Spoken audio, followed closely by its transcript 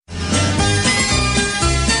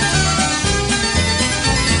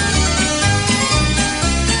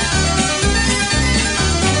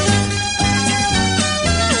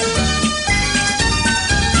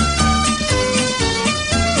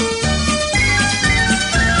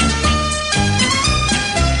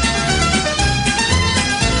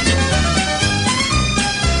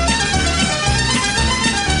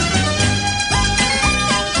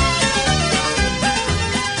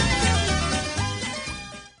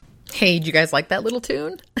Hey, did you guys like that little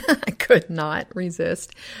tune? I could not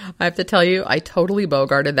resist. I have to tell you, I totally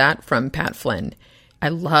bogarted that from Pat Flynn. I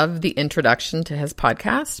love the introduction to his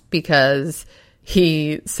podcast because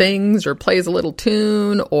he sings or plays a little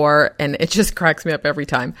tune and it just cracks me up every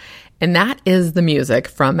time. And that is the music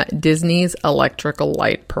from Disney's Electrical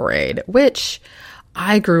Light Parade, which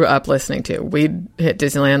I grew up listening to. We'd hit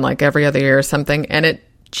Disneyland like every other year or something, and it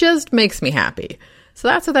just makes me happy. So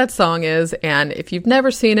that's what that song is, and if you've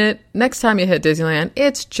never seen it, next time you hit Disneyland,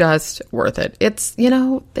 it's just worth it. It's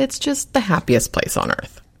just the happiest place on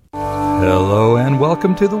earth. Hello and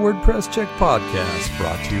welcome to the WordPress Chick podcast,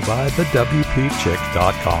 brought to you by the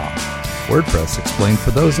WPChick.com. WordPress explained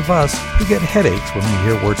for those of us who get headaches when we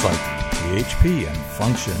hear words like PHP and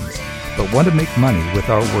functions, but want to make money with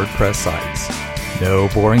our WordPress sites. No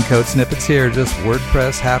boring code snippets here, just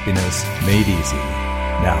WordPress happiness made easy.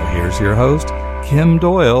 Now here's your host, Kim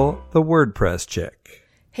Doyle, the WordPress Chick.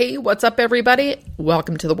 Hey, what's up, everybody?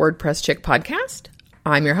 Welcome to the WordPress Chick podcast.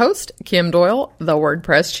 I'm your host, Kim Doyle, the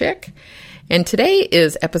WordPress Chick. And today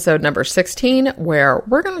is episode number 16, where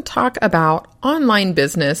we're going to talk about online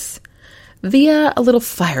business via a little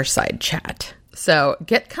fireside chat. So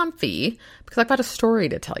get comfy, because I've got a story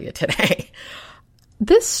to tell you today.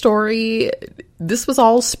 This was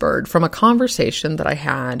all spurred from a conversation that I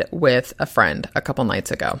had with a friend a couple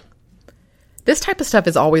nights ago. This type of stuff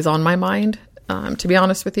is always on my mind, to be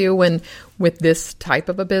honest with you, with this type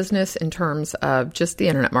of a business in terms of just the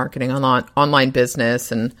internet marketing, online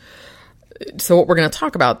business. And so what we're going to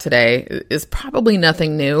talk about today is probably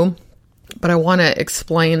nothing new, but I want to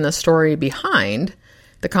explain the story behind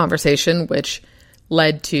the conversation, which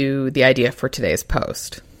led to the idea for today's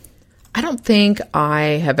post. I don't think I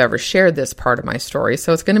have ever shared this part of my story,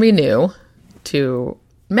 so it's going to be new to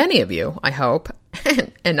many of you, I hope.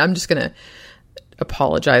 And I'm just going to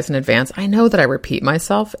apologize in advance. I know that I repeat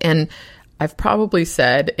myself, and I've probably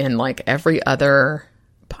said in like every other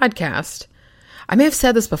podcast, I may have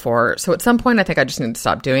said this before, so at some point I think I just need to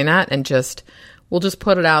stop doing that and we'll just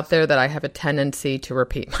put it out there that I have a tendency to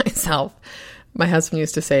repeat myself. My husband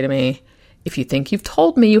used to say to me, if you think you've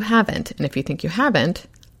told me, you haven't. And if you think you haven't,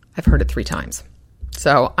 I've heard it 3 times.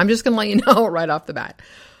 So I'm just going to let you know right off the bat.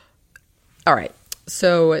 All right.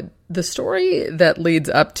 So the story that leads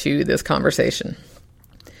up to this conversation.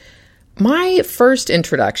 My first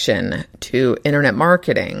introduction to internet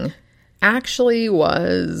marketing actually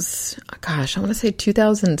was, I want to say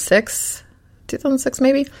 2006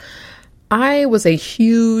 maybe. I was a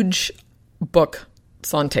huge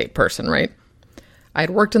books on tape person, right? I'd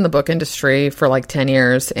worked in the book industry for like 10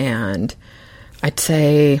 years, and I'd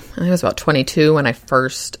say I think I was about 22 when I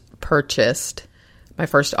first purchased my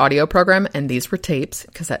first audio program, and these were tapes,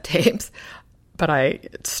 cassette tapes. But I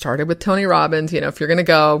started with Tony Robbins. If you're going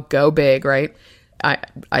to go big, right? I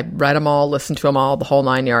read them all, listened to them all, the whole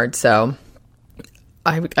 9 yards. So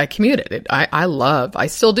I commuted. I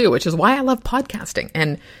still do, which is why I love podcasting.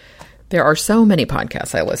 And there are so many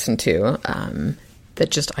podcasts I listen to that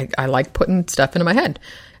just I like putting stuff into my head.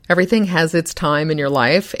 Everything has its time in your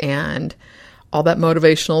life, and all that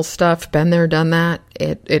motivational stuff, been there, done that.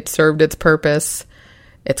 It served its purpose.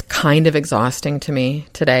 It's kind of exhausting to me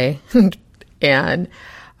today. And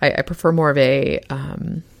I prefer more of a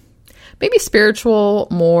maybe spiritual,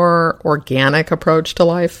 more organic approach to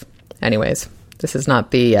life. Anyways, this is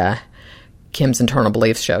not the Kim's Internal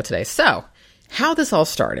Beliefs show today. So how this all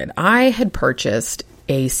started, I had purchased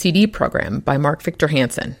a CD program by Mark Victor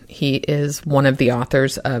Hansen. He is one of the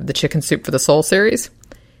authors of the Chicken Soup for the Soul series.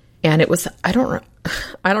 And it was, I don't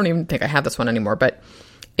even think I have this one anymore, but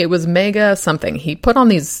it was mega something. He put on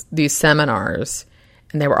these seminars,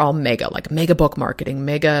 and they were all mega, like mega book marketing,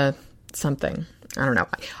 mega something. I don't know.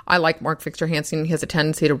 I like Mark Victor Hansen. He has a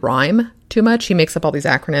tendency to rhyme too much. He makes up all these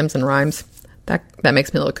acronyms and rhymes. That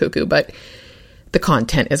makes me a little cuckoo, but the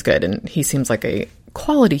content is good, and he seems like a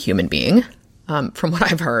quality human being, from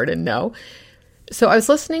what I've heard and know. So I was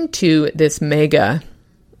listening to this mega,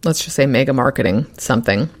 let's just say mega marketing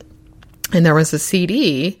something, and there was a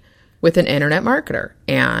CD with an internet marketer,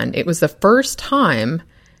 and it was the first time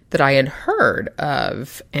that I had heard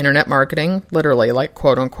of internet marketing, literally like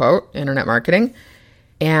quote unquote internet marketing.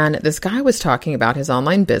 And this guy was talking about his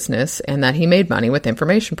online business and that he made money with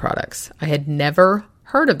information products. I had never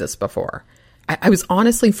heard of this before. I was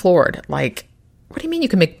honestly floored. Like, what do you mean you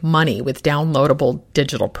can make money with downloadable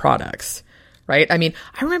digital products? Right? I mean,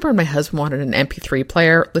 I remember when my husband wanted an MP3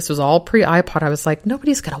 player. This was all pre-iPod. I was like,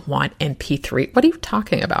 nobody's going to want MP3. What are you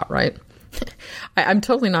talking about? Right? I'm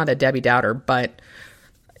totally not a Debbie Dowder, but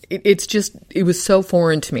it was so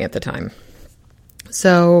foreign to me at the time.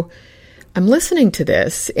 So I'm listening to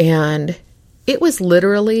this, and it was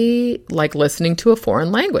literally like listening to a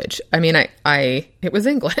foreign language. I mean, it was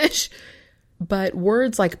English, but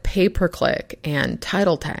words like pay-per-click and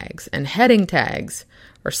title tags and heading tags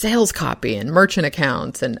or sales copy and merchant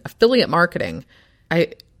accounts and affiliate marketing,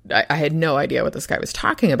 I had no idea what this guy was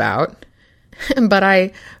talking about. But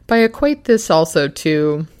I equate this also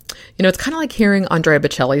to, it's kind of like hearing Andrea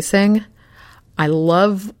Bocelli sing. I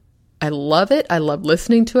love it. I love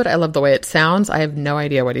listening to it. I love the way it sounds. I have no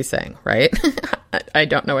idea what he's saying, right? I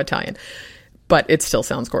don't know Italian, but it still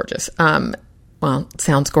sounds gorgeous. Well, it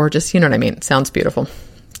sounds gorgeous. You know what I mean? It sounds beautiful.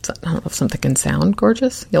 I don't know if something can sound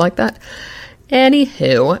gorgeous. You like that?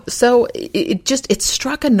 Anywho, so it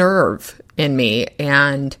struck a nerve in me.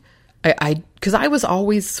 And because I was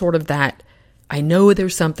always sort of that, I know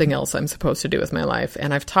there's something else I'm supposed to do with my life.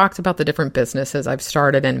 And I've talked about the different businesses I've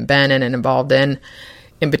started and been in and involved in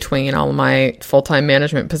between all of my full-time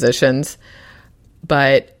management positions.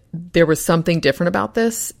 But there was something different about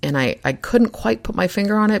this, and I couldn't quite put my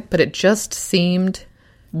finger on it, but it just seemed,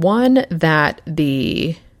 one, that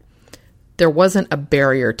there wasn't a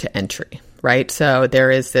barrier to entry, right? So there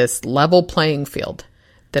is this level playing field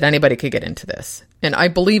that anybody could get into this. And I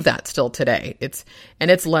believe that still today. It's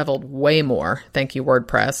leveled way more. Thank you,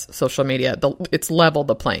 WordPress, social media. It's leveled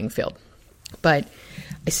the playing field. But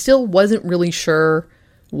I still wasn't really sure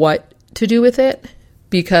what to do with it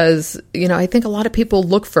because, I think a lot of people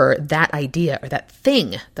look for that idea or that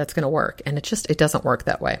thing that's going to work. And it doesn't work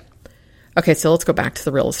that way. Okay, so let's go back to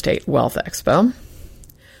the Real Estate Wealth Expo.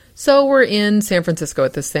 So we're in San Francisco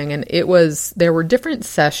at this thing, and there were different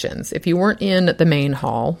sessions. If you weren't in the main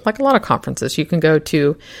hall, like a lot of conferences, you can go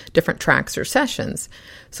to different tracks or sessions.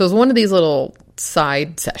 So it was one of these little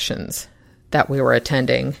side sessions that we were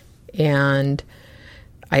attending, and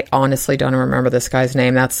I honestly don't remember this guy's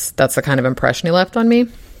name. That's the kind of impression he left on me.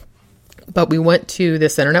 But we went to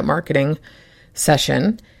this internet marketing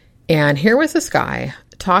session, and here was this guy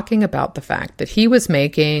talking about the fact that he was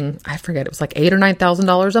making, I forget, it was like $8,000 or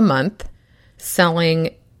 $9,000 a month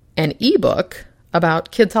selling an ebook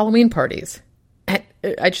about kids' Halloween parties. And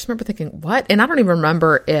I just remember thinking, what? And I don't even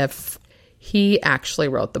remember if he actually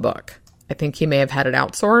wrote the book. I think he may have had it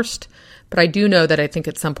outsourced, but I do know that I think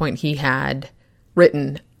at some point he had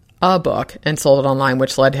written a book and sold it online,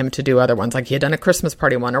 which led him to do other ones. Like he had done a Christmas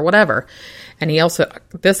party one or whatever. And he also,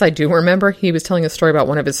 this I do remember, he was telling a story about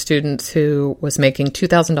one of his students who was making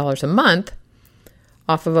 $2,000 a month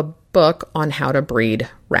off of a book on how to breed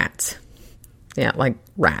rats. Yeah, like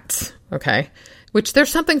rats. Okay. Which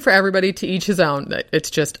there's something for everybody, to each his own.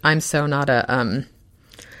 It's just, I'm so not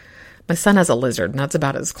my son has a lizard, and that's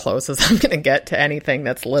about as close as I'm going to get to anything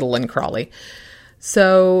that's little and crawly.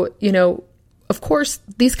 So, of course,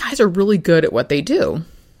 these guys are really good at what they do.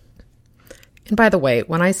 And by the way,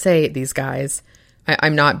 when I say these guys,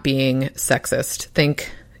 I'm not being sexist.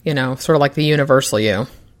 Think, sort of like the universal you.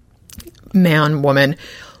 Man, woman,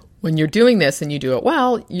 when you're doing this and you do it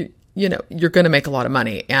well, you're going to make a lot of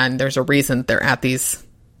money. And there's a reason they're at these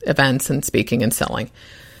events and speaking and selling.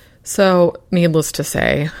 So needless to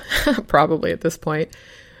say, probably at this point,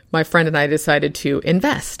 my friend and I decided to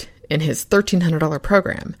invest in his $1,300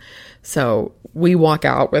 program. So we walk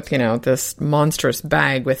out with, this monstrous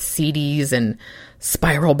bag with CDs and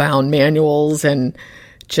spiral bound manuals and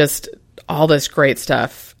just all this great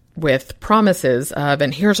stuff with promises of,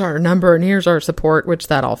 and here's our number and here's our support, which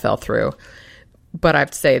that all fell through. But I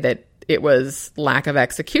have to say that it was lack of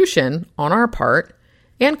execution on our part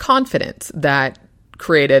and confidence that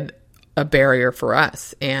created a barrier for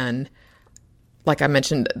us. And like I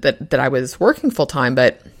mentioned that I was working full time,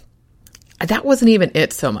 but that wasn't even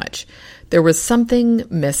it so much. There was something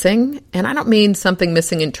missing, and I don't mean something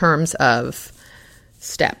missing in terms of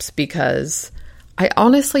steps, because I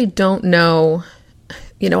honestly don't know,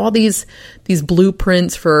 all these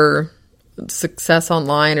blueprints for success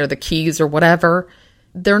online or the keys or whatever.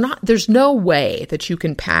 There's no way that you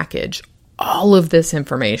can package all of this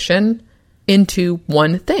information into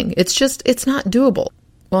one thing. It's not doable.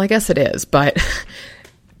 Well, I guess it is, but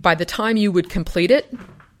by the time you would complete it,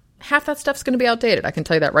 half that stuff's going to be outdated. I can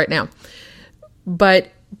tell you that right now.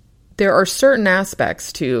 But there are certain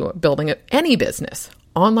aspects to building any business,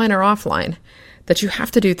 online or offline, that you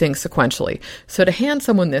have to do things sequentially. So to hand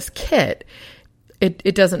someone this kit,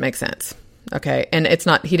 it doesn't make sense. Okay. And it's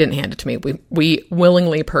not, he didn't hand it to me. We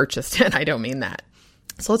willingly purchased it. I don't mean that.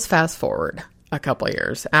 So let's fast forward a couple of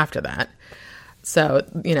years after that. So,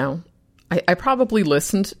 I probably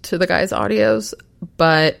listened to the guy's audios,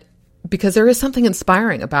 but because there is something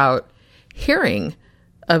inspiring about hearing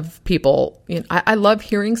of people. I love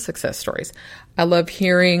hearing success stories. I love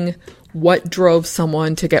hearing what drove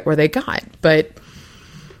someone to get where they got. But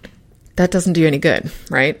that doesn't do you any good,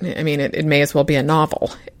 right? I mean, it may as well be a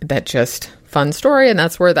novel that just fun story, and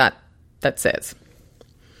that's where that sits.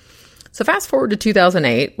 So fast forward to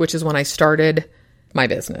 2008, which is when I started my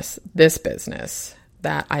business, this business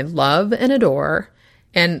that I love and adore.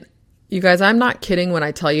 And you guys, I'm not kidding when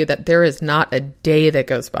I tell you that there is not a day that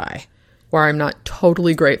goes by where I'm not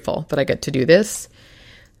totally grateful that I get to do this.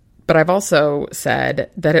 But I've also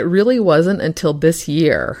said that it really wasn't until this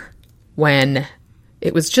year when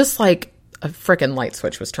it was just like a freaking light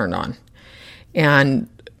switch was turned on. And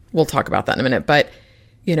we'll talk about that in a minute. But,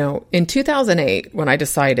 in 2008, when I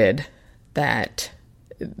decided that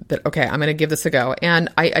okay, I'm going to give this a go. And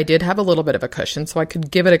I did have a little bit of a cushion, so I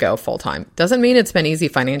could give it a go full time. Doesn't mean it's been easy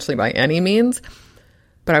financially by any means,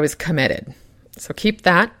 but I was committed. So keep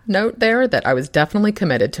that note there that I was definitely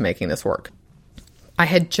committed to making this work. I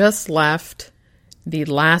had just left the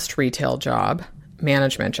last retail job,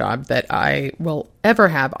 management job that I will ever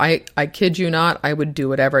have. I kid you not, I would do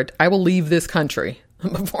whatever. I will leave this country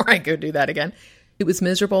before I go do that again. It was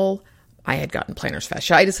miserable. I had gotten plantar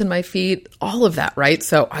fasciitis in my feet, all of that, right?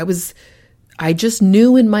 So I just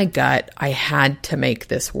knew in my gut I had to make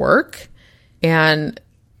this work. And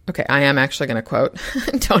okay, I am actually going to quote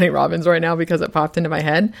Tony Robbins right now because it popped into my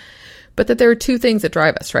head, but that there are two things that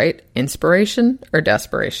drive us, right? Inspiration or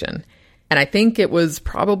desperation. And I think it was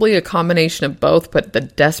probably a combination of both, but the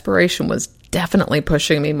desperation was definitely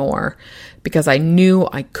pushing me more because I knew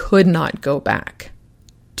I could not go back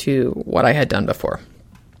to what I had done before.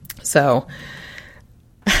 So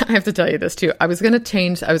I have to tell you this too. I was going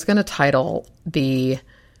to title the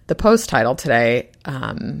post title today,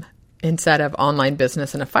 instead of online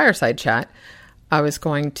business and a fireside chat, I was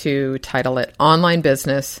going to title it Online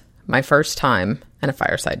Business, My First Time and a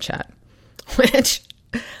Fireside Chat, which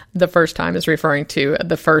the first time is referring to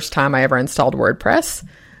the first time I ever installed WordPress.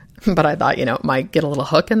 But I thought, it might get a little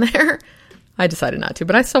hook in there. I decided not to,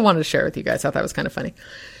 but I still wanted to share with you guys. I thought that was kind of funny.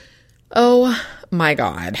 Oh my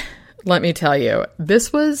God. Let me tell you,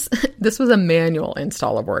 this was a manual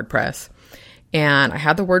install of WordPress. And I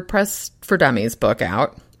had the WordPress for Dummies book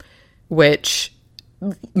out, which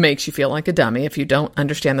makes you feel like a dummy if you don't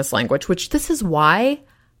understand this language, which this is why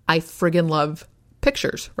I friggin' love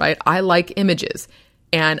pictures, right? I like images.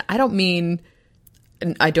 And I don't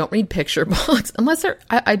read picture books unless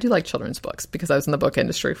I do like children's books because I was in the book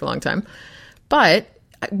industry for a long time. But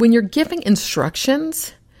when you're giving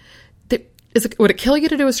instructions, would it kill you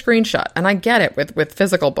to do a screenshot? And I get it with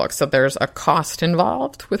physical books, so there's a cost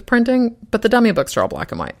involved with printing, but the dummy books are all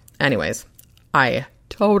black and white. Anyways, I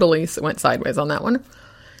totally went sideways on that one.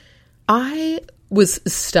 I was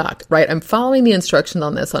stuck, right? I'm following the instructions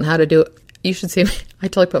on this, on how to do it. You should see me. I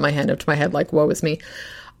totally put my hand up to my head like, woe is me.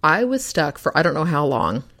 I was stuck for I don't know how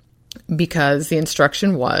long because the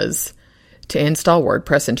instruction was to install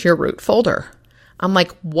WordPress into your root folder. I'm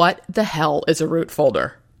like, what the hell is a root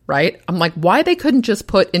folder? Right? I'm like, why they couldn't just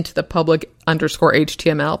put into the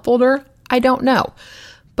public_HTML folder? I don't know.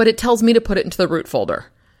 But it tells me to put it into the root folder.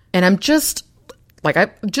 And I'm just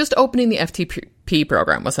opening the FTP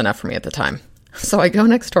program was enough for me at the time. So I go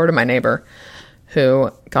next door to my neighbor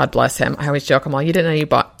who, God bless him, I always joke, I'm all, you didn't know you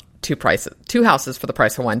bought two houses for the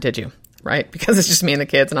price of one, did you? Right? Because it's just me and the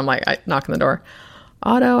kids. And I'm like, I knock on the door.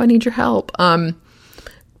 Otto, I need your help.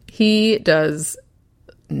 He does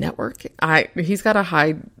network. He's got a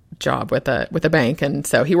high job with a bank, and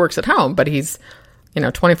so he works at home, but he's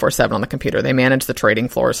 24/7 on the computer. They manage the trading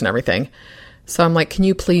floors and everything. So I'm like, can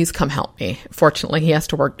you please come help me? Fortunately, he has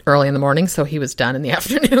to work early in the morning, so he was done in the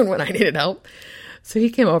afternoon when I needed help. So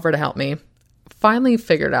he came over to help me. Finally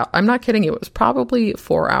figured out, I'm not kidding you, it was probably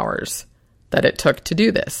 4 hours that it took to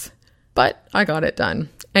do this, but I got it done.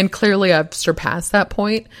 And clearly I've surpassed that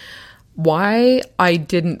point. Why I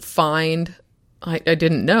didn't find I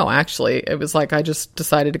didn't know, actually. It was like I just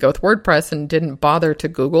decided to go with WordPress and didn't bother to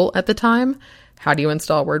Google at the time. How do you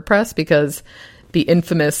install WordPress? Because the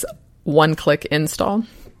infamous one-click install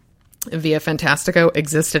via Fantastico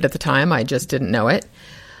existed at the time. I just didn't know it.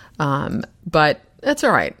 But that's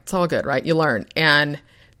all right. It's all good, right? You learn. And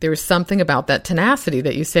there's something about that tenacity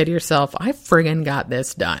that you say to yourself, I friggin' got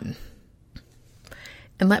this done.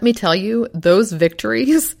 And let me tell you, those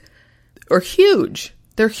victories are huge.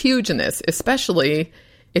 They're huge in this, especially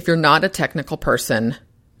if you're not a technical person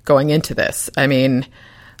going into this. I mean,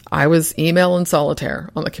 I was email and solitaire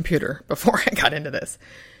on the computer before I got into this.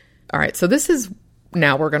 All right, so this is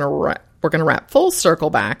now we're gonna wrap full circle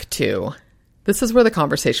back to this is where the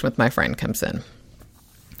conversation with my friend comes in.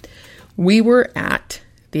 We were at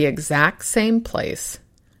the exact same place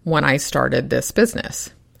when I started this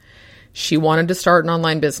business. She wanted to start an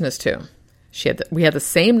online business too. We had the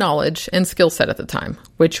same knowledge and skill set at the time,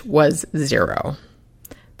 which was zero.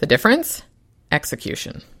 The difference?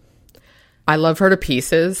 Execution. I love her to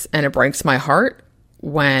pieces, and it breaks my heart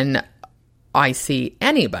when I see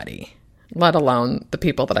anybody, let alone the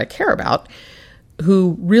people that I care about,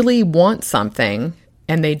 who really want something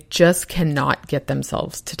and they just cannot get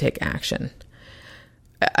themselves to take action.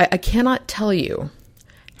 I cannot tell you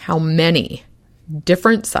how many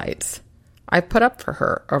different sites I've put up for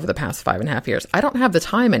her over the past 5.5 years. I don't have the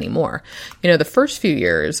time anymore. The first few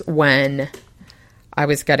years when I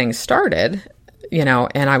was getting started,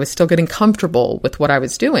 and I was still getting comfortable with what I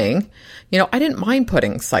was doing, I didn't mind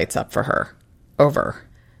putting sites up for her over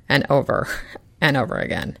and over and over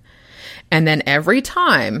again. And then every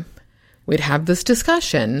time we'd have this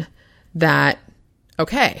discussion that,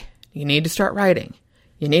 okay, you need to start writing.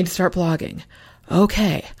 You need to start blogging.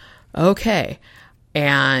 Okay.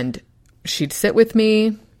 And she'd sit with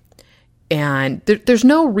me, and there's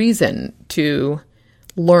no reason to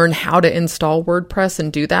learn how to install WordPress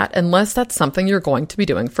and do that unless that's something you're going to be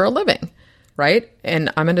doing for a living, right?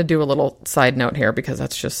 And I'm going to do a little side note here because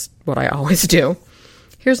that's just what I always do.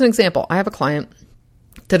 Here's an example. I have a client,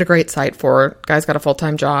 did a great site for her. Guy's got a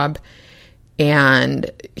full-time job,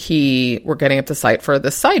 and we're getting up the site for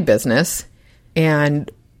this side business,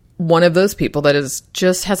 and one of those people that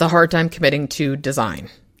just has a hard time committing to design.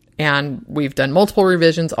 And we've done multiple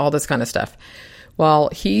revisions, all this kind of stuff. Well,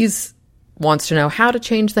 he's wants to know how to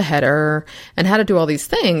change the header and how to do all these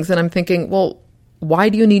things. And I'm thinking, well, why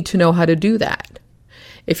do you need to know how to do that?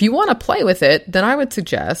 If you want to play with it, then I would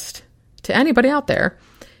suggest to anybody out there,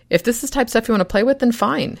 if this is type stuff you want to play with, then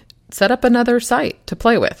fine. Set up another site to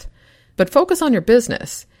play with. But focus on your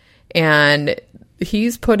business. And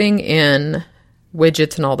he's putting in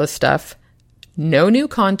widgets and all this stuff. No new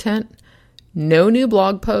content, no new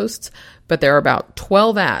blog posts, but there are about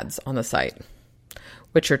 12 ads on the site,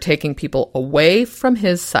 which are taking people away from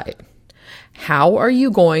his site. How are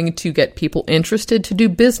you going to get people interested to do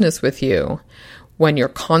business with you when you're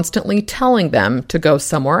constantly telling them to go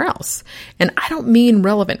somewhere else? And I don't mean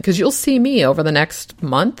relevant, because you'll see me over the next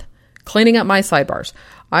month cleaning up my sidebars.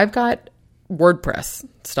 I've got WordPress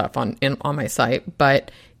stuff on my site,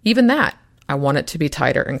 but even that, I want it to be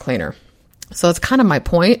tighter and cleaner. So that's kind of my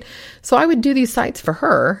point. So I would do these sites for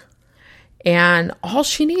her, and all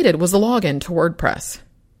she needed was a login to WordPress.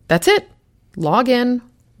 That's it. Log in,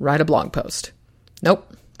 write a blog post.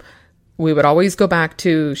 Nope. We would always go back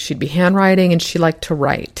to, she'd be handwriting, and she liked to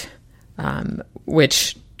write,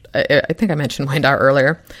 which I think I mentioned Wendar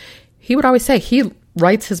earlier. He would always say he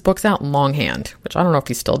writes his books out in longhand, which I don't know if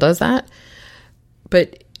he still does that.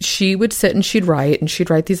 But she would sit and she'd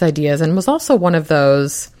write these ideas, and was also one of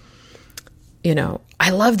those, I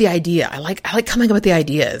love the idea. I like coming up with the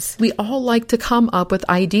ideas. We all like to come up with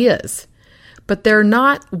ideas, but they're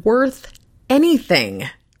not worth anything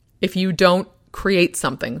if you don't create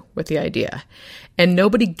something with the idea. And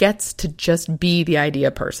nobody gets to just be the idea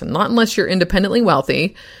person, not unless you're independently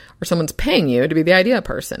wealthy or someone's paying you to be the idea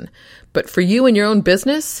person. But for you and your own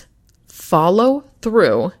business, follow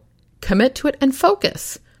through, commit to it, and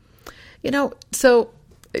focus. So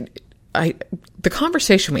the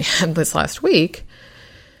conversation we had this last week,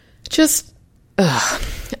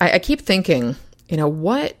 I keep thinking,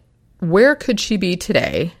 where could she be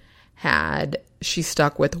today had she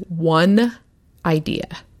stuck with one idea?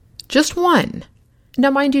 Just one. Now,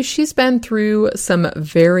 mind you, she's been through some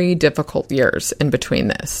very difficult years in between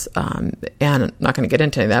this, and I'm not going to get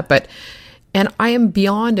into any of that, and I am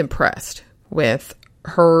beyond impressed with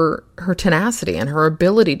her tenacity and her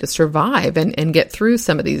ability to survive and get through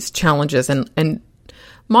some of these challenges and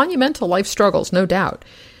monumental life struggles, no doubt.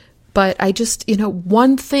 But I just,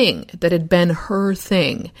 one thing that had been her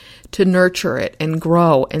thing, to nurture it and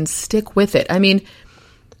grow and stick with it. I mean,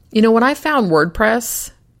 when I found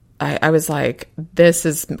WordPress, I was like, this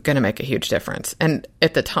is going to make a huge difference. And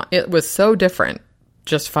at the time, it was so different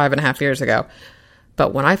just 5.5 years ago.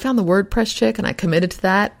 But when I found the WordPress chick and I committed to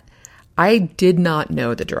that, I did not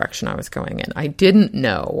know the direction I was going in. I didn't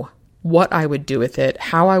know what I would do with it,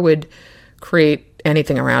 how I would create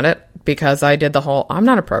anything around it, because I did the whole, I'm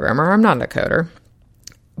not a programmer, I'm not a coder,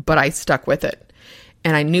 but I stuck with it.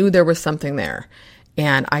 And I knew there was something there.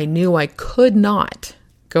 And I knew I could not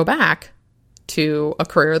go back to a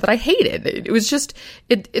career that I hated. It was just,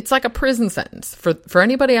 it's like a prison sentence for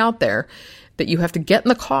anybody out there, that you have to get in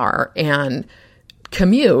the car and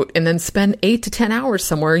commute and then spend 8 to 10 hours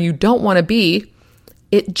somewhere you don't want to be.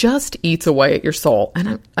 It just eats away at your soul.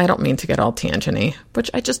 And I don't mean to get all tangent-y, which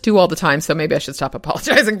I just do all the time, so maybe I should stop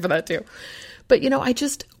apologizing for that too. But I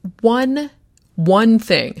just, one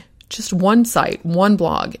thing just one site, one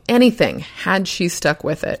blog, anything, had she stuck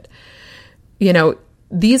with it.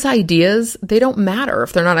 These ideas, they don't matter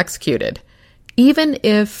if they're not executed. Even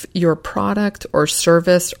if your product or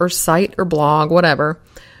service or site or blog, whatever,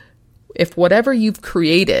 if whatever you've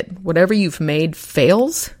created, whatever you've made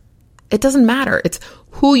fails, it doesn't matter. It's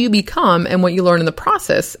who you become and what you learn in the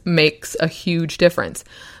process makes a huge difference.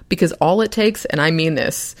 Because all it takes, and I mean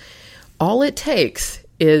this, all it takes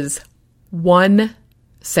is one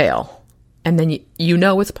sale. And then you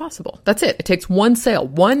know it's possible. That's it. It takes one sale,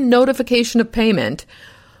 one notification of payment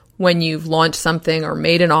when you've launched something or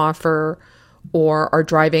made an offer or are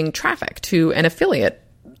driving traffic to an affiliate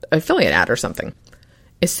ad or something.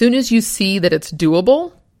 As soon as you see that it's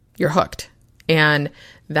doable, you're hooked. And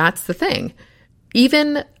that's the thing.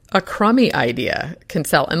 Even a crummy idea can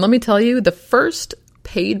sell. And let me tell you, the first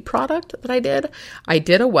paid product that I did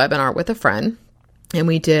a webinar with a friend, and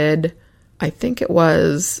we did, I think it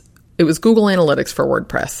was Google Analytics for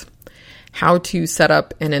WordPress, how to set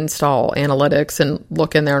up and install analytics and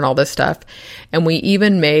look in there and all this stuff. And we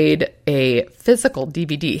even made a physical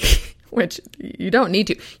DVD, which you don't need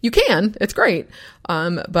to. You can, it's great.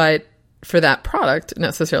 But for that product,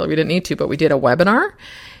 necessarily we didn't need to, but we did a webinar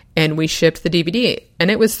and we shipped the DVD, and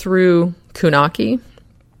it was through Kunaki,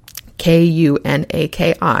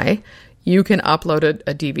 Kunaki. You can upload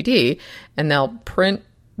a DVD and they'll print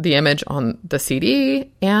the image on the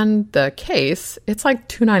CD and the case. It's like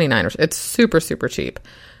 $2.99. It's super, super cheap,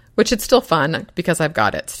 which it's still fun because I've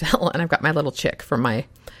got it still. And I've got my little chick from my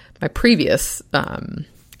previous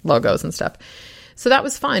logos and stuff. So that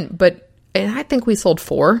was fun. And I think we sold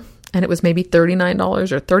 4 and it was maybe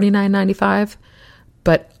 $39 or $39.95.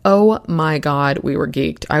 But oh my God, we were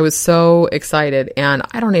geeked. I was so excited, and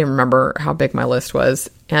I don't even remember how big my list was.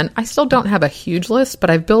 And I still don't have a huge list, but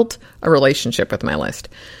I've built a relationship with my list.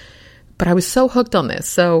 But I was so hooked on this.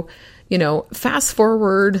 So, fast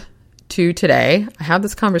forward to today, I had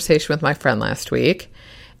this conversation with my friend last week,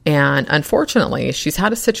 and unfortunately, she's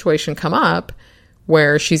had a situation come up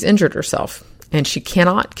where she's injured herself, and she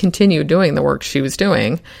cannot continue doing the work she was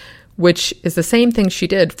doing, which is the same thing she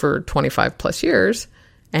did for 25 plus years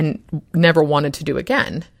and never wanted to do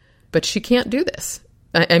again. But she can't do this.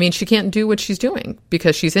 I mean, she can't do what she's doing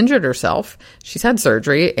because she's injured herself. She's had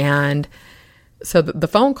surgery. And so the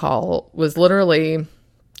phone call was literally,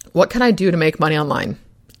 what can I do to make money online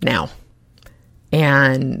now?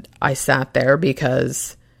 And I sat there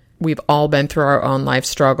because we've all been through our own life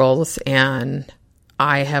struggles, and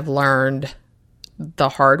I have learned the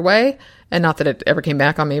hard way. And not that it ever came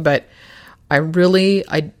back on me, but I'm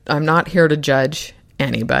not here to judge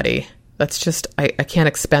anybody. That's just, I can't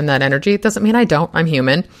expend that energy. It doesn't mean I don't. I'm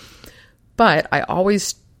human. But I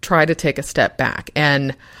always try to take a step back.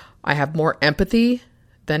 And I have more empathy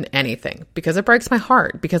than anything because it breaks my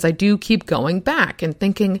heart, because I do keep going back and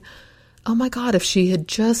thinking, oh my God, if she had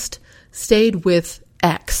just stayed with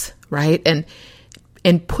X, right?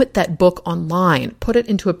 And put that book online, put it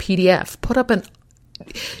into a PDF, put up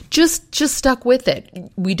just stuck with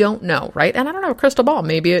it. We don't know, right? And I don't have a crystal ball.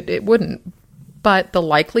 Maybe it wouldn't. But the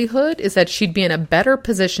likelihood is that she'd be in a better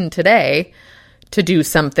position today to do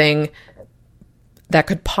something that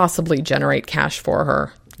could possibly generate cash for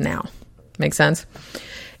her now. Make sense?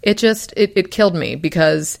 It killed me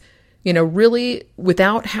because, really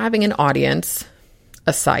without having an audience,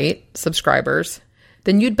 a site, subscribers,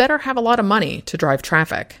 then you'd better have a lot of money to drive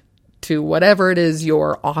traffic to whatever it is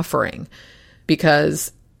you're offering.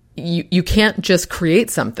 Because you can't just create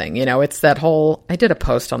something, it's that whole, I did a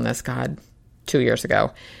post on this, 2 years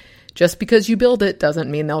ago. Just because you build it doesn't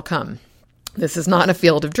mean they'll come. This is not a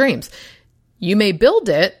field of dreams. You may build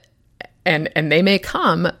it and they may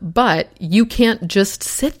come, but you can't just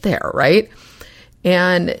sit there, right?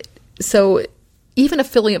 And so even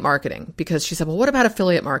affiliate marketing, because she said, well, what about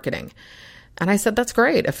affiliate marketing? And I said, that's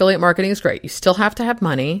great. Affiliate marketing is great. You still have to have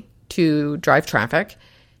money to drive traffic.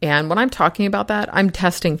 And when I'm talking about that, I'm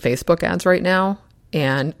testing Facebook ads right now.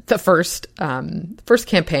 And the first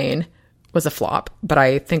campaign was a flop, but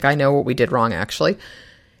I think I know what we did wrong, actually.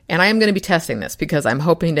 And I am going to be testing this because I'm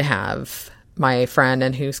hoping to have my friend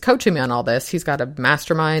and who's coaching me on all this. He's got a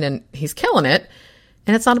mastermind and he's killing it.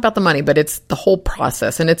 And it's not about the money, but it's the whole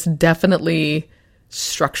process. And it's definitely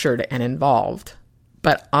structured and involved.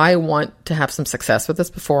 But I want to have some success with this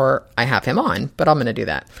before I have him on, but I'm going to do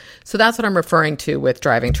that. So that's what I'm referring to with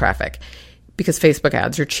driving traffic, because Facebook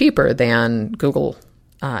ads are cheaper than Google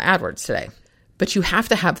AdWords today. But you have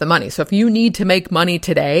to have the money. So if you need to make money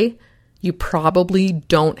today, you probably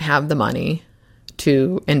don't have the money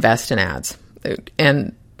to invest in ads.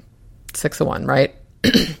 And 6 of 1, right?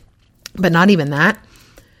 But not even that.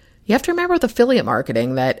 you have to remember with affiliate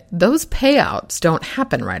marketing that those payouts don't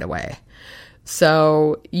happen right away.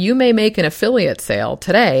 So you may make an affiliate sale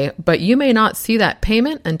today, but you may not see that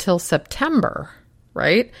payment until September,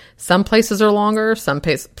 right? Some places are longer, some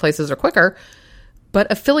places are quicker, but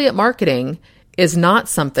affiliate marketing is not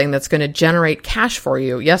something that's going to generate cash for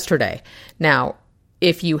you yesterday. Now,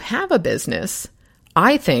 if you have a business,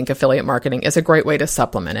 I think affiliate marketing is a great way to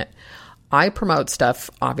supplement it. I promote stuff.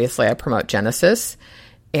 Obviously, I promote Genesis,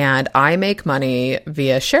 and I make money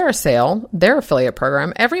via Share Sale, their affiliate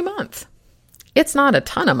program, every month. It's not a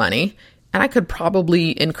ton of money, and I could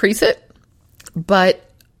probably increase it, but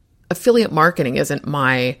affiliate marketing isn't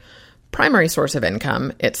my primary source of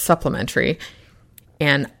income. It's supplementary,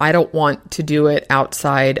 and I don't want to do it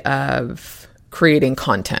outside of creating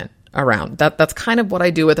content around. That's kind of what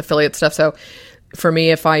I do with affiliate stuff. So for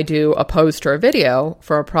me, if I do a post or a video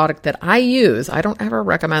for a product that I use, I don't ever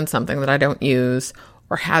recommend something that I don't use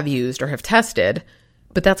or have used or have tested,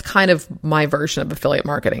 but that's kind of my version of affiliate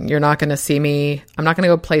marketing. You're not going to see me. I'm not going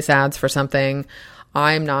to go place ads for something.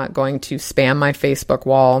 I'm not going to spam my Facebook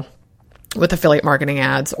wall with affiliate marketing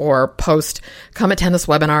ads or post, come attend this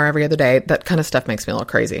webinar every other day. That kind of stuff makes me a little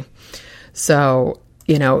crazy. So,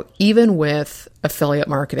 even with affiliate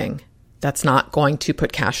marketing, that's not going to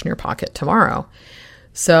put cash in your pocket tomorrow.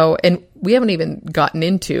 So, and we haven't even gotten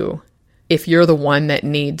into if you're the one that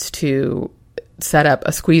needs to set up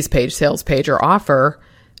a squeeze page, sales page, or offer.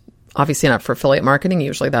 Obviously not for affiliate marketing.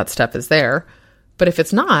 Usually that stuff is there. But if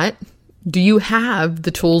it's not, do you have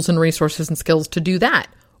the tools and resources and skills to do that,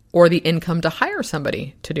 or the income to hire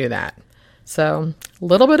somebody to do that? So a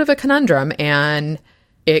little bit of a conundrum, and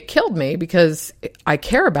it killed me because I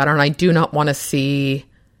care about her and I do not want to see,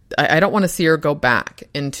 I don't want to see her go back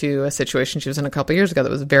into a situation she was in a couple of years ago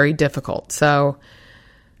that was very difficult. So,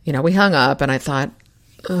 we hung up and I thought,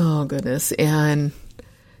 oh goodness. And,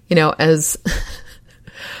 as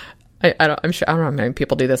I don't know how many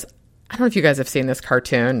people do this. I don't know if you guys have seen this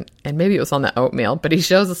cartoon, and maybe it was on the oatmeal, but he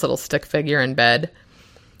shows this little stick figure in bed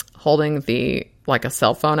holding a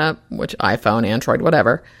cell phone up, which iPhone, Android,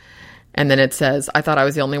 whatever. And then it says, I thought I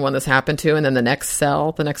was the only one this happened to. And then the next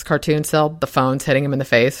cartoon cell, the phone's hitting him in the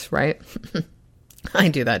face, right? I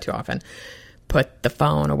do that too often. Put the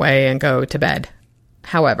phone away and go to bed.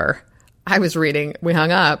 However, I was reading, we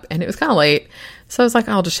hung up and it was kind of late. So I was like,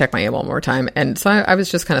 I'll just check my email one more time. And so I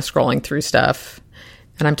was just kind of scrolling through stuff,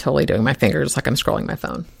 and I'm totally doing my fingers like I'm scrolling my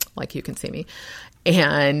phone, like you can see me.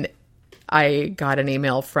 And I got an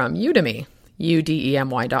email from Udemy,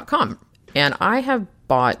 udemy.com. And I have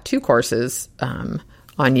bought 2 courses on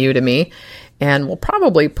Udemy, and we'll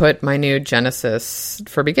probably put my new Genesis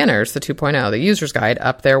for Beginners, the 2.0, the user's guide,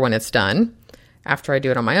 up there when it's done after I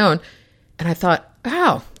do it on my own. And I thought,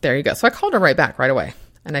 oh, there you go. So I called her right back right away.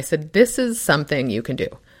 And I said, this is something you can do.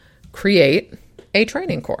 Create a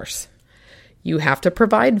training course. You have to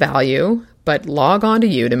provide value, but log on to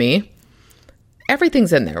Udemy.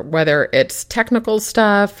 Everything's in there, whether it's technical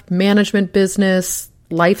stuff, management, business,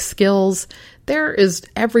 life skills. There is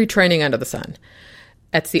every training under the sun.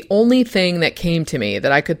 That's the only thing that came to me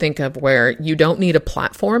that I could think of where you don't need a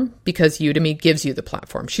platform, because Udemy gives you the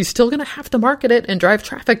platform. She's still going to have to market it and drive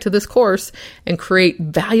traffic to this course and create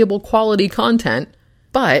valuable quality content,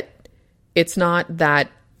 but it's not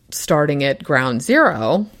that starting at ground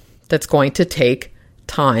zero that's going to take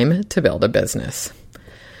time to build a business.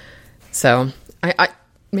 So I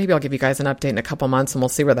maybe I'll give you guys an update in a couple months and we'll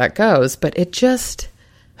see where that goes, but it just...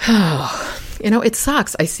 it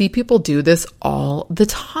sucks. I see people do this all the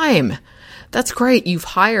time. That's great. You've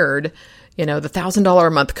hired, the $1,000 a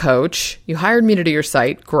month coach. You hired me to do your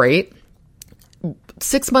site. Great.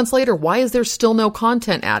 6 months later, why is there still no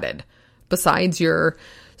content added besides your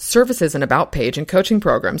services and about page and coaching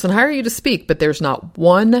programs, and hire you to speak, but there's not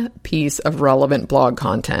one piece of relevant blog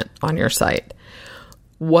content on your site?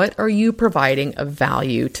 What are you providing of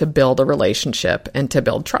value to build a relationship and to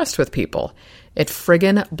build trust with people? It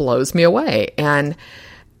friggin' blows me away. And,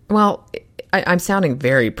 well, I'm sounding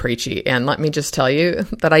very preachy. And let me just tell you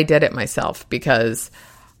that I did it myself, because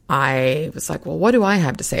I was like, well, what do I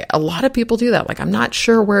have to say? A lot of people do that. Like, I'm not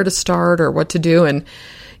sure where to start or what to do. And,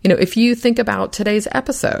 if you think about today's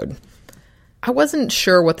episode, I wasn't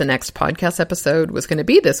sure what the next podcast episode was going to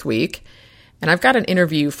be this week. And I've got an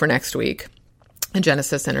interview for next week, a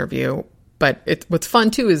Genesis interview. But what's fun,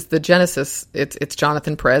 too, is the Genesis, it's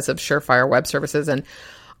Jonathan Perez of Surefire Web Services. And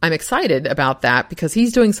I'm excited about that because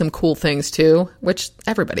he's doing some cool things, too, which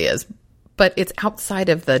everybody is. But it's outside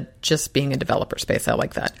of the just being a developer space. I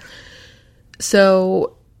like that.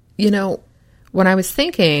 So, when I was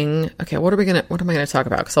thinking, okay, what am I going to talk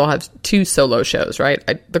about? Because I'll have 2 solo shows, right?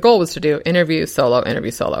 The goal was to do interview, solo.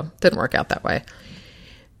 Didn't work out that way.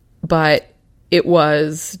 But it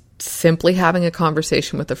was simply having a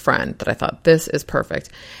conversation with a friend that I thought, this is perfect.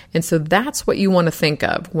 And so that's what you want to think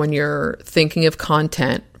of when you're thinking of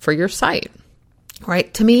content for your site,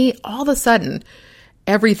 right? To me, all of a sudden,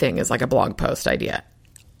 everything is like a blog post idea.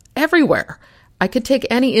 Everywhere. I could take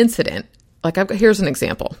any incident. Here's an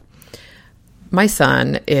example. My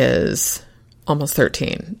son is almost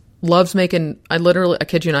 13. Loves making, I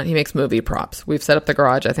kid you not, he makes movie props. We've set up the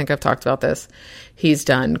garage. I think I've talked about this. He's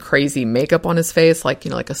done crazy makeup on his face, like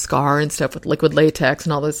a scar and stuff with liquid latex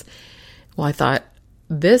and all this. Well, I thought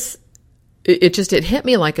it hit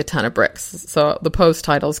me like a ton of bricks. So the post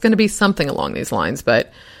title is going to be something along these lines,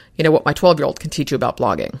 but you know what my 12-year-old can teach you about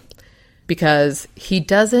blogging, because he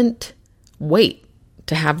doesn't wait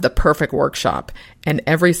to have the perfect workshop and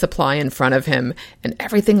every supply in front of him and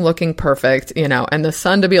everything looking perfect, and the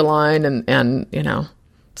sun to be aligned and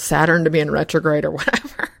Saturn to be in retrograde or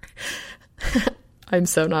whatever.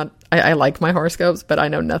 I like my horoscopes, but I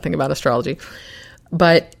know nothing about astrology.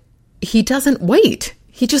 But he doesn't wait.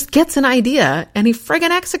 He just gets an idea and he friggin'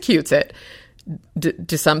 executes it.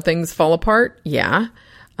 Do some things fall apart? Yeah.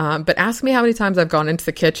 But ask me how many times I've gone into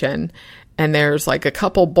the kitchen and there's like a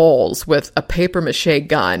couple bowls with a paper mache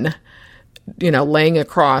gun, laying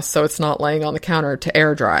across so it's not laying on the counter to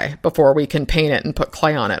air dry before we can paint it and put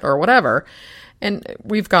clay on it or whatever. And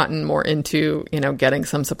we've gotten more into, getting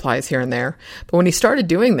some supplies here and there. But when he started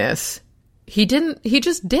doing this, he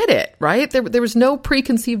just did it, right? There was no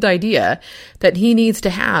preconceived idea that he needs to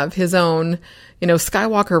have his own,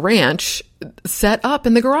 Skywalker Ranch set up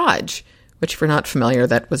in the garage, which, if you're not familiar,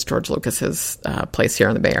 that was George Lucas's place here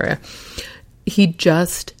in the Bay Area. He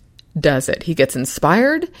just does it. He gets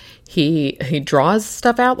inspired. He draws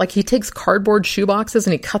stuff out. Like, he takes cardboard shoeboxes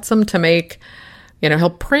and he cuts them to make, he'll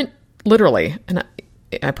print literally. And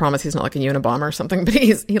I promise he's not like a Unabomber or something, but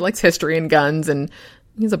he likes history and guns, and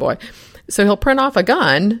he's a boy. So he'll print off a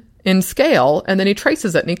gun in scale, and then he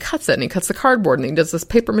traces it and he cuts the cardboard, and he does this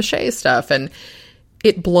paper mache stuff. And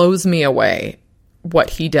it blows me away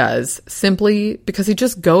what he does, simply because he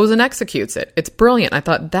just goes and executes it. It's brilliant. I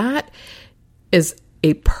thought that is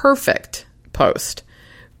a perfect post,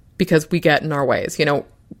 because we get in our ways.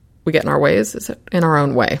 We get in our ways, is it in our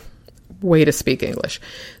own way to speak English.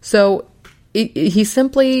 So he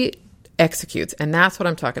simply executes, and that's what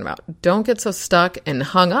I'm talking about. Don't get so stuck and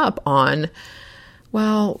hung up on,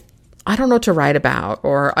 well, I don't know what to write about,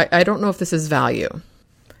 or I don't know if this is value.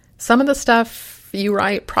 Some of the stuff you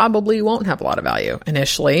write probably won't have a lot of value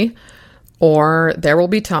initially, or there will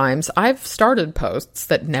be times I've started posts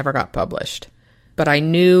that never got published, but I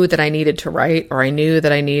knew that I needed to write, or I knew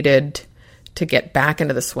that I needed to get back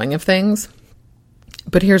into the swing of things.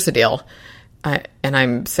 But here's the deal. And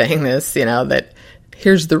I'm saying this, that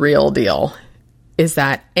here's the real deal, is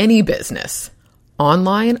that any business,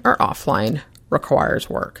 online or offline, requires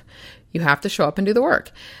work. You have to show up and do the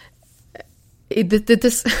work. I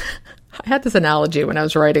had this analogy when I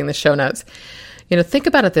was writing the show notes. Think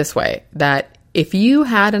about it this way, that if you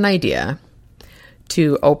had an idea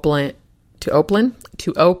to open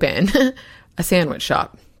a sandwich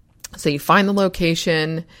shop, so you find the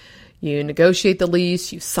location, you negotiate the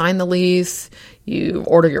lease, you sign the lease, you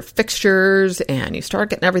order your fixtures, and you start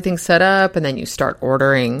getting everything set up, and then you start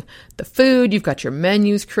ordering the food, you've got your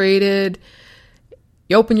menus created,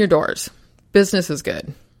 you open your doors, business is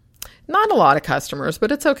good. Not a lot of customers,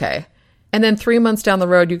 but it's okay. And then 3 months down the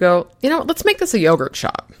road, you go, let's make this a yogurt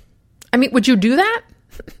shop. I mean, would you do that?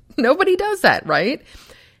 Nobody does that, right?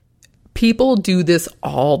 People do this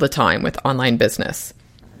all the time with online business.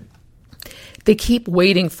 They keep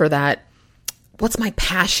waiting for that. What's my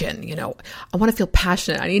passion? I want to feel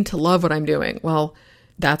passionate. I need to love what I'm doing. Well,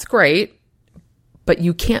 that's great, but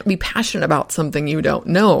you can't be passionate about something you don't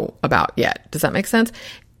know about yet. Does that make sense?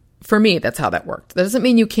 For me, that's how that worked. That doesn't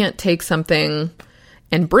mean you can't take something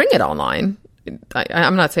and bring it online.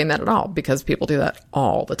 I'm not saying that at all, because people do that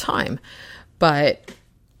all the time. But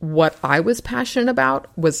what I was passionate about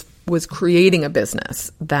was creating a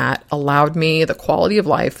business that allowed me the quality of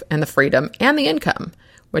life and the freedom and the income,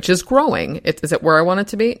 which is growing. Is it where I want it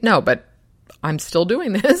to be? No, but I'm still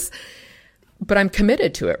doing this. But I'm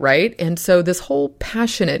committed to it, right? And so this whole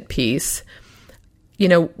passionate piece,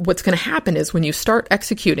 what's going to happen is when you start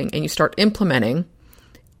executing and you start implementing,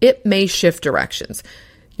 it may shift directions.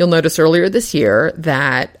 You'll notice earlier this year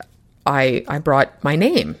that I brought my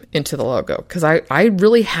name into the logo, because I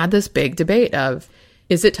really had this big debate of,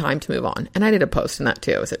 is it time to move on? And I did a post in that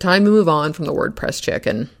too. Is it time to move on from the WordPress chick?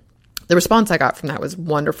 And the response I got from that was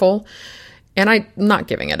wonderful. And I'm not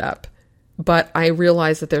giving it up. But I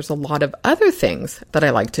realize that there's a lot of other things that I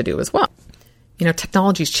like to do as well.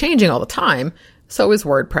 Technology is changing all the time. So is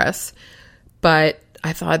WordPress. But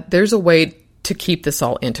I thought there's a way to keep this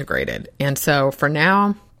all integrated. And so for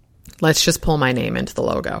now, let's just pull my name into the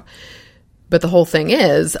logo. But the whole thing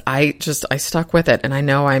is, I stuck with it. And I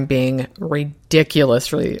know I'm being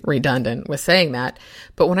ridiculously redundant with saying that.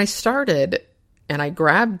 But when I started and I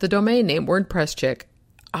grabbed the domain name WordPress Chick,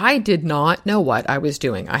 I did not know what I was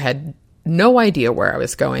doing. I had no idea where I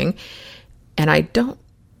was going. And I don't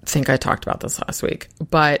think I talked about this last week,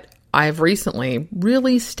 but I've recently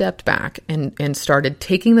really stepped back and started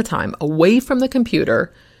taking the time away from the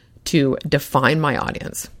computer to define my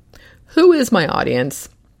audience. Who is my audience?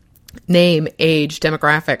 Name, age,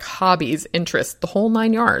 demographic, hobbies, interests, the whole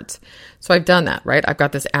 9 yards. So I've done that, right? I've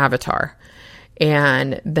got this avatar.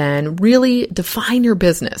 And then really define your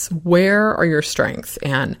business. Where are your strengths?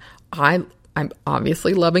 And I'm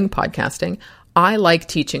obviously loving podcasting. I like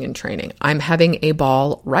teaching and training. I'm having a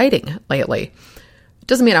ball writing lately. It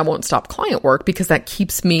doesn't mean I won't stop client work because that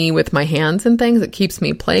keeps me with my hands and things. It keeps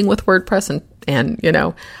me playing with WordPress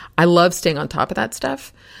and I love staying on top of that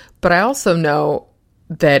stuff. But I also know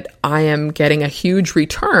that I am getting a huge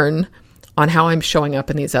return on how I'm showing up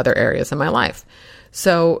in these other areas in my life.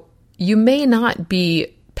 So you may not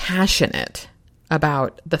be passionate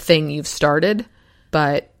about the thing you've started,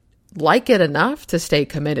 but like it enough to stay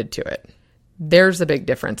committed to it. There's a big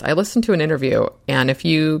difference. I listened to an interview, and if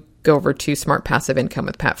you go over to Smart Passive Income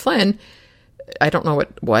with Pat Flynn, I don't know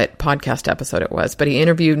what podcast episode it was, but he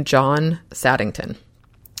interviewed John Saddington,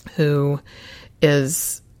 who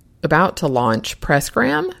is about to launch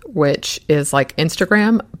Pressgram, which is like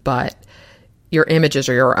Instagram, but your images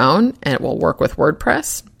are your own, and it will work with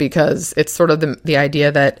WordPress because it's sort of the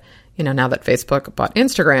idea that, now that Facebook bought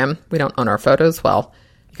Instagram, we don't own our photos. Well,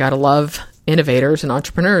 you got to love innovators and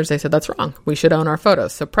entrepreneurs. They said, that's wrong. We should own our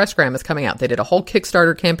photos. So Pressgram is coming out. They did a whole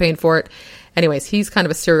Kickstarter campaign for it. Anyways, he's kind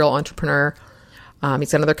of a serial entrepreneur.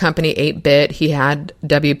 He's got another company, 8-Bit. He had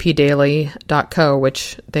WPDaily.co,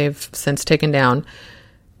 which they've since taken down.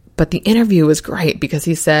 But the interview was great because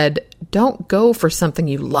he said, don't go for something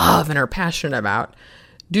you love and are passionate about.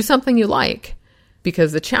 Do something you like.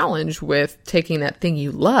 Because the challenge with taking that thing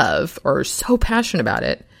you love or are so passionate about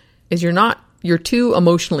it is you're too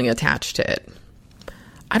emotionally attached to it.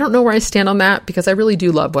 I don't know where I stand on that because I really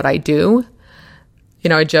do love what I do.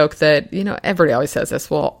 I joke that, everybody always says this,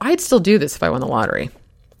 well, I'd still do this if I won the lottery.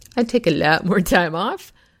 I'd take a lot more time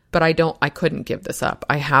off, but I couldn't give this up.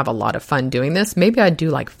 I have a lot of fun doing this. Maybe I'd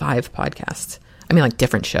do like 5 podcasts. Like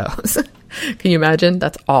different shows. Can you imagine?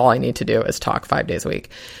 That's all I need to do is talk 5 days a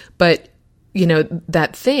week. But,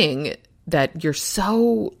 that thing that you're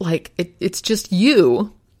so like, it's just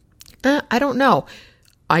you. I don't know.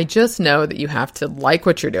 I just know that you have to like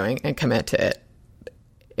what you're doing and commit to it.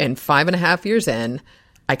 And 5.5 years in,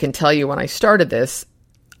 I can tell you when I started this,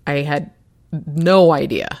 I had no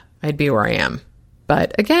idea I'd be where I am.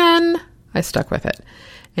 But again, I stuck with it.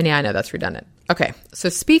 And yeah, I know that's redundant. Okay, so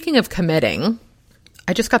speaking of committing,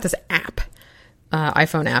 I just got this app,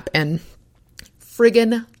 iPhone app, and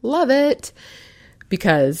friggin' love it.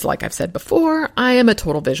 Because like I've said before, I am a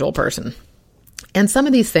total visual person. And some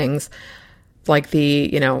of these things, like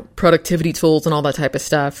the, productivity tools and all that type of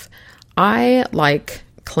stuff, I like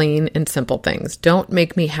clean and simple things. Don't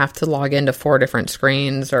make me have to log into 4 different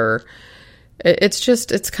screens or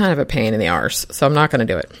it's kind of a pain in the arse. So I'm not going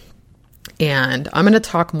to do it. And I'm going to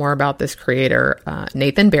talk more about this creator,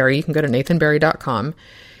 Nathan Barry. You can go to nathanbarry.com.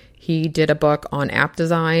 He did a book on app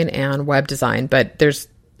design and web design, but there's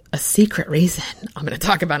a secret reason I'm going to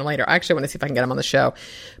talk about it later. I actually want to see if I can get him on the show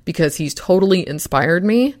because he's totally inspired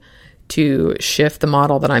me to shift the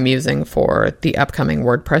model that I'm using for the upcoming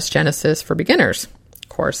WordPress Genesis for beginners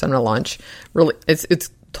course I'm going to launch. Really, it's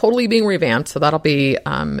totally being revamped, so that'll be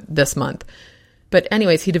this month. But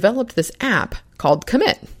anyways, he developed this app called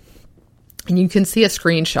Commit. And you can see a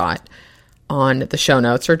screenshot on the show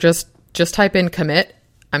notes or just type in Commit.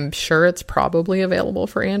 I'm sure it's probably available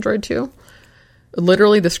for Android too.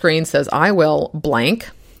 Literally the screen says, I will blank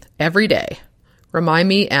every day. Remind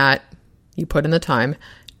me you put in the time,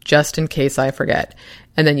 just in case I forget.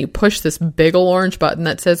 And then you push this big ol' orange button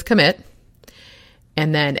that says Commit.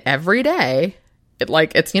 And then every day,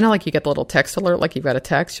 it's you get the little text alert, like you've got a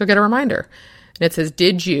text, you'll get a reminder. And it says,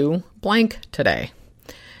 did you blank today?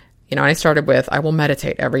 I started with, I will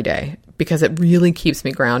meditate every day because it really keeps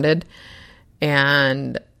me grounded.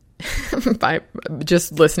 And by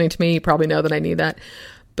just listening to me, you probably know that I need that.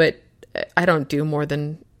 But I don't do more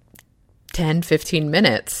than 10, 15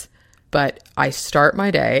 minutes. But I start my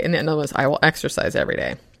day, and then I will exercise every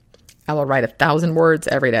day. I will write 1,000 words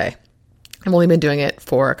every day. I've only been doing it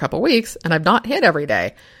for a couple weeks and I've not hit every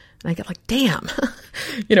day. And I get like, damn,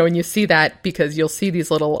 and you see that because you'll see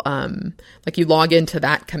these little, like you log into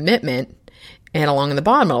that commitment and along the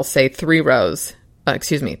bottom, it'll say 3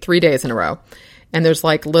 days in a row. And there's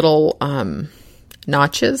like little,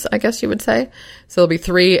 notches, I guess you would say. So there'll be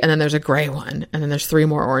 3 and then there's a gray one and then there's 3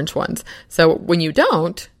 more orange ones. So when you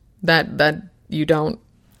don't, that you don't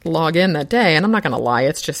log in that day, and I'm not going to lie,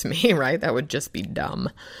 it's just me, right? That would just be dumb.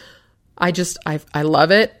 I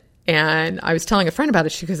love it. And I was telling a friend about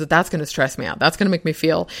it. She goes, that's going to stress me out. That's going to make me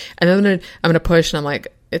feel, and then I'm going to push and I'm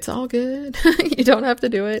like, it's all good. You don't have to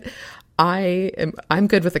do it. I'm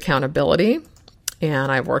good with accountability,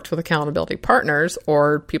 and I've worked with accountability partners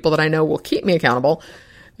or people that I know will keep me accountable,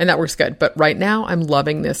 and that works good. But right now I'm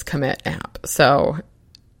loving this Commit app. So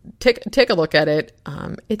take a look at it.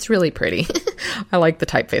 It's really pretty. I like the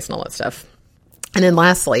typeface and all that stuff. And then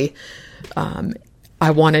lastly,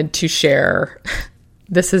 I wanted to share,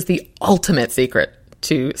 this is the ultimate secret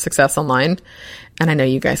to success online. And I know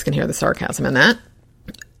you guys can hear the sarcasm in that.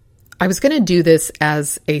 I was going to do this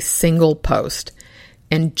as a single post,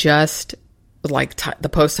 and just like the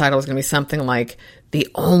post title is going to be something like the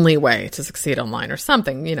only way to succeed online or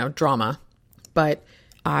something, drama. But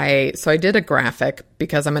I did a graphic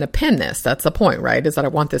because I'm going to pin this. That's the point, right? Is that I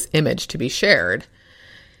want this image to be shared.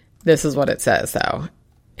 This is what it says though.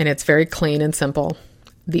 And it's very clean and simple.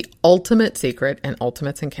 The ultimate secret, and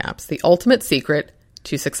ultimate's in caps, the ultimate secret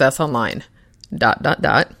to success online, ...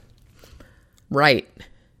 Write,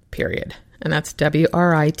 period. And that's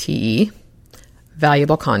WRITE,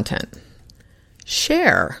 valuable content.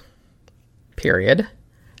 Share, period,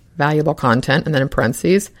 valuable content, and then in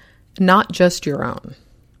parentheses, not just your own.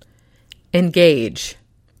 Engage,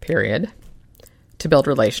 period, to build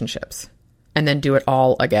relationships. And then do it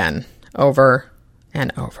all again, over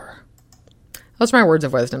and over. Those are my words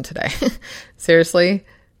of wisdom today. Seriously,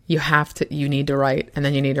 you need to write, and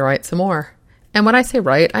then you need to write some more. And when I say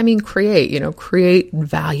write, I mean create, create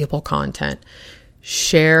valuable content,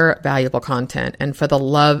 share valuable content. And for the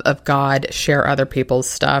love of God, share other people's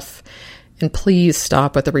stuff. And please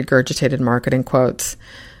stop with the regurgitated marketing quotes.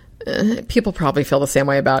 People probably feel the same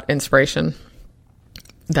way about inspiration.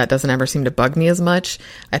 That doesn't ever seem to bug me as much.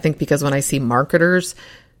 I think because when I see marketers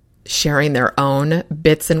sharing their own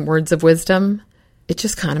bits and words of wisdom, it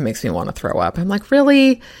just kind of makes me want to throw up. I'm like,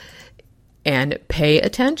 really? And pay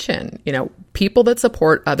attention. People that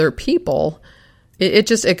support other people,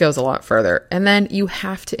 it goes a lot further. And then you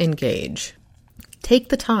have to engage. Take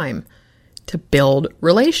the time to build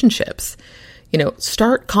relationships.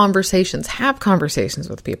 Start conversations, have conversations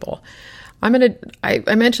with people. I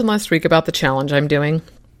mentioned last week about the challenge I'm doing.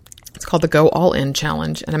 It's called the Go All In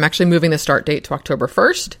Challenge. And I'm actually moving the start date to October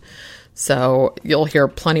 1st. So you'll hear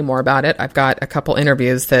plenty more about it. I've got a couple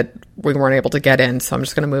interviews that we weren't able to get in, so I'm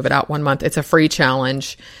just going to move it out 1 month. It's a free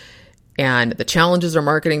challenge, and the challenges are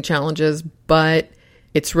marketing challenges, but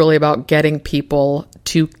it's really about getting people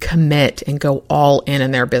to commit and go all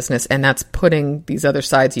in their business. And that's putting these other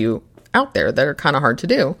sides of you out there that are kind of hard to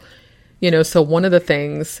do. So one of the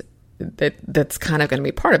things that's kind of going to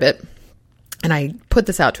be part of it, and I put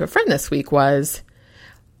this out to a friend this week, was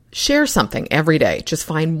share something every day. Just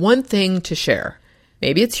find one thing to share.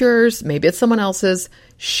 Maybe it's yours, maybe it's someone else's.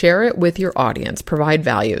 Share it with your audience, provide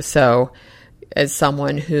value. So as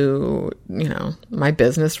someone who, my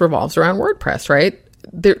business revolves around WordPress, right?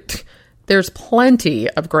 There's plenty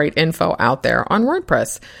of great info out there on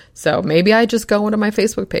WordPress. So maybe I just go into my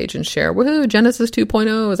Facebook page and share, woohoo, Genesis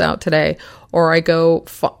 2.0 is out today. Or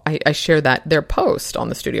I share their post on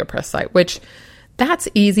the StudioPress site, which that's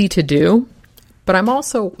easy to do. But I'm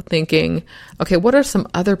also thinking, okay, what are some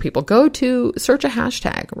other people? Search a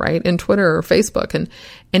hashtag, right, in Twitter or Facebook,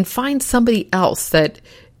 and find somebody else that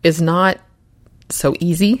is not so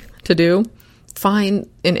easy to do. Find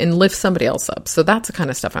and lift somebody else up. So that's the kind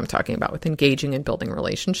of stuff I'm talking about with engaging and building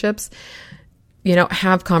relationships.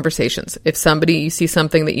 Have conversations. If you see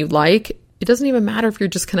something that you like, it doesn't even matter if you're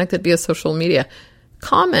just connected via social media.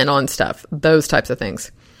 Comment on stuff, those types of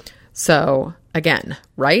things. So again,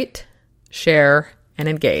 write, share, and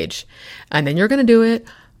engage. And then you're going to do it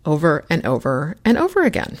over and over and over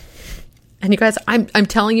again. And you guys, I'm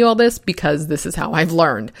telling you all this because this is how I've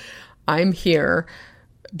learned. I'm here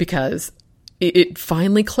because it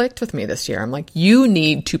finally clicked with me this year. I'm like, you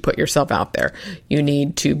need to put yourself out there. You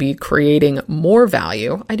need to be creating more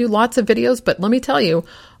value. I do lots of videos, but let me tell you,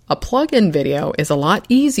 a plug-in video is a lot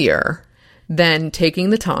easier than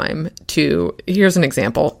taking the time to, here's an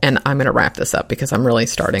example, and I'm going to wrap this up because I'm really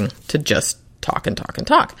starting to just talk and talk and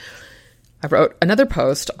talk. I wrote another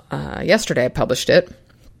post yesterday. I published it,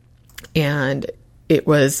 And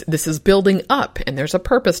this is building up, and there's a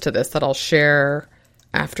purpose to this that I'll share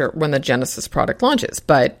after when the Genesis product launches.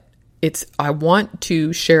 But I want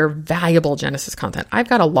to share valuable Genesis content. I've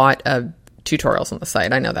got a lot of tutorials on the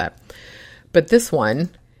site. I know that. But this one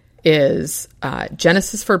is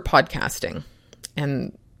Genesis for podcasting.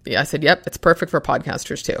 And I said, yep, it's perfect for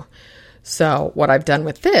podcasters too. So what I've done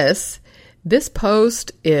with this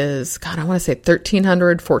post is, God, I want to say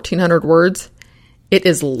 1,300, 1,400 words. It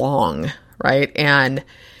is long, right? And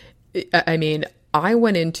I mean,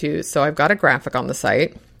 so I've got a graphic on the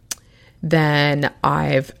site. Then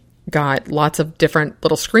I've got lots of different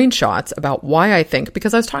little screenshots about why I think,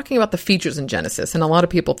 because I was talking about the features in Genesis, and a lot of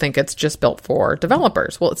people think it's just built for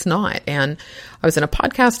developers. Well, it's not. And I was in a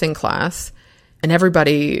podcasting class, and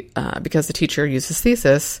everybody, because the teacher uses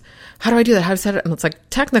Thesis, how do I do that? How do I set it? And it's like,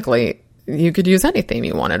 technically, you could use any theme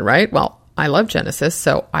you wanted, right? Well, I love Genesis,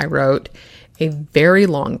 so I wrote a very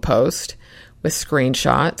long post with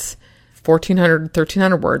screenshots, 1,400,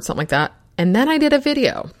 1,300 words, something like that. And then I did a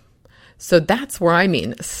video. So that's where I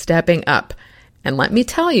mean stepping up. And let me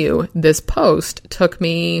tell you, this post took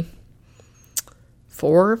me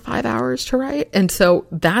 4 or 5 hours to write. And so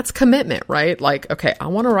that's commitment, right? Like, okay, I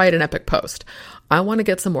want to write an epic post. I want to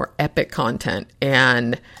get some more epic content.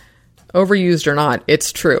 And overused or not,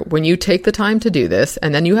 it's true. When you take the time to do this,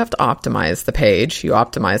 and then you have to optimize the page, you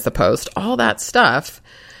optimize the post, all that stuff,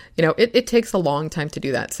 it takes a long time to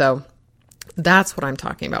do that. So that's what I'm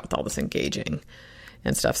talking about with all this engaging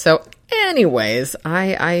and stuff. So anyways,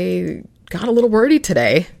 I got a little wordy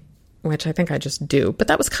today, which I think I just do, but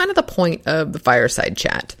that was kind of the point of the Fireside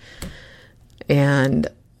chat. And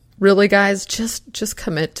really, guys, just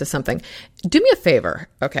commit to something. Do me a favor,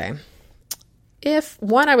 okay?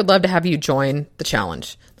 I would love to have you join the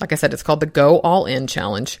challenge. Like I said, it's called the Go All In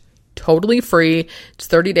Challenge. Totally free. It's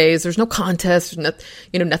 30 days. There's no contest.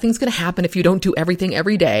 Nothing's going to happen if you don't do everything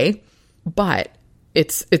every day. But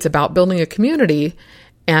it's about building a community,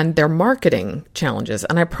 and they're marketing challenges.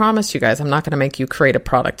 And I promise you guys, I'm not going to make you create a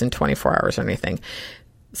product in 24 hours or anything.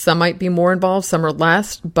 Some might be more involved, some are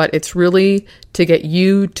less, but it's really to get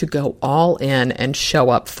you to go all in and show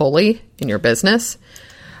up fully in your business.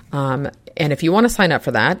 And if you want to sign up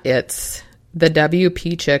for that, it's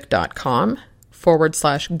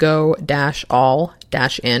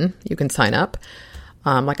thewpchick.com/go-all-in. You can sign up.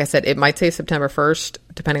 Like I said, it might say September 1st.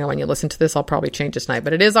 Depending on when you listen to this, I'll probably change this night,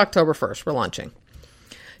 but it is October 1st. We're launching.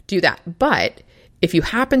 Do that. But if you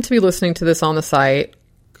happen to be listening to this on the site,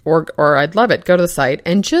 or I'd love it, go to the site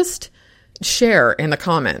and just share in the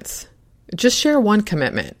comments. Just share one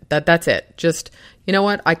commitment. That's it. Just, you know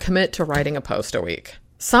what? I commit to writing a post a week.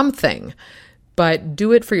 Something. But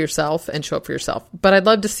do it for yourself and show up for yourself. But I'd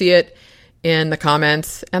love to see it in the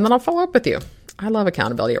comments, and then I'll follow up with you. I love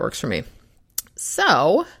accountability. It works for me.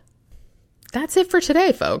 So that's it for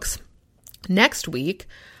today, folks. Next week,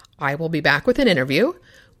 I will be back with an interview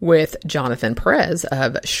with Jonathan Perez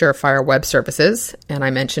of Surefire Web Services. And I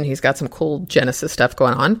mentioned he's got some cool Genesis stuff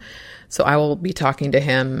going on. So I will be talking to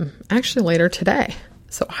him actually later today.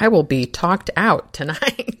 So I will be talked out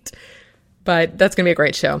tonight. But that's going to be a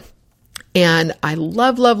great show. And I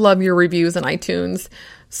love, love, love your reviews on iTunes.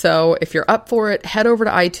 So if you're up for it, head over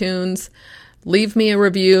to iTunes. Leave me a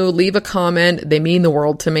review, leave a comment. They mean the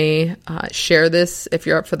world to me. Share this if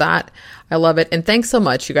you're up for that. I love it. And thanks so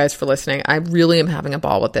much, you guys, for listening. I really am having a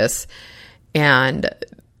ball with this. And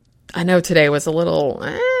I know today was a little,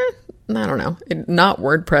 I don't know, not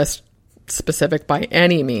WordPress specific by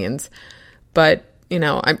any means. But,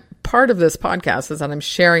 I'm part of this podcast is that I'm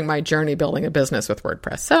sharing my journey building a business with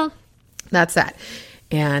WordPress. So that's that.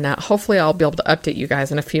 And hopefully I'll be able to update you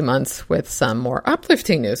guys in a few months with some more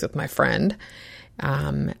uplifting news with my friend.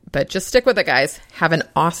 But just stick with it, guys. Have an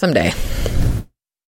awesome day.